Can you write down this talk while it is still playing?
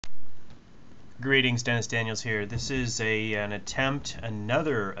Greetings, Dennis Daniels here. This is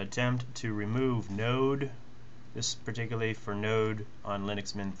another attempt to remove Node. This particularly for Node on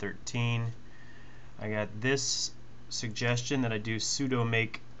Linux Mint 13. I got this suggestion that I do sudo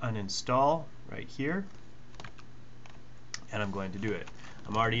make uninstall right here, and I'm going to do it.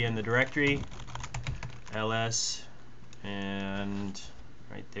 I'm already in the directory ls, and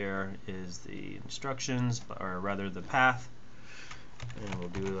right there is the instructions, or rather the path. And we'll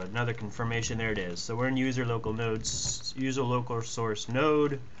do another confirmation. There it is. So we're in user local nodes, user local source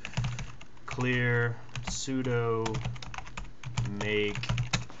node, clear sudo make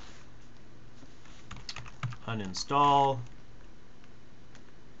uninstall,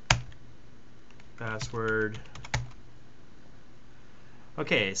 password.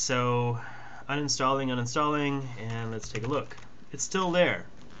 Okay, so uninstalling, and let's take a look. It's still there.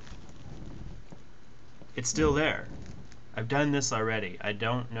 It's still there. I've done this already. I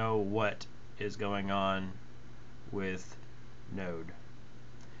don't know what is going on with Node.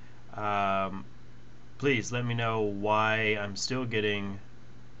 Please let me know why I'm still getting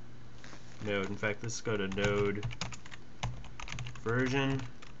Node. In fact, let's go to Node version.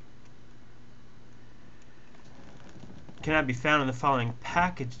 Cannot be found in the following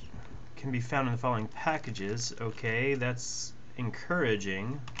package. Can be found in the following packages. Okay, that's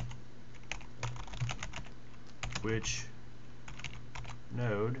encouraging. Which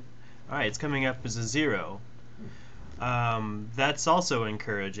Node? Alright, it's coming up as a 0. That's also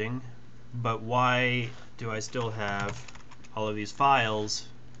encouraging, but why do I still have all of these files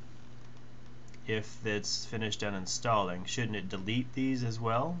if it's finished uninstalling? Shouldn't it delete these as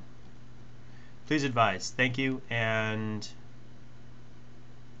well? Please advise. Thank you, and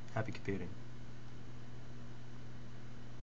happy computing.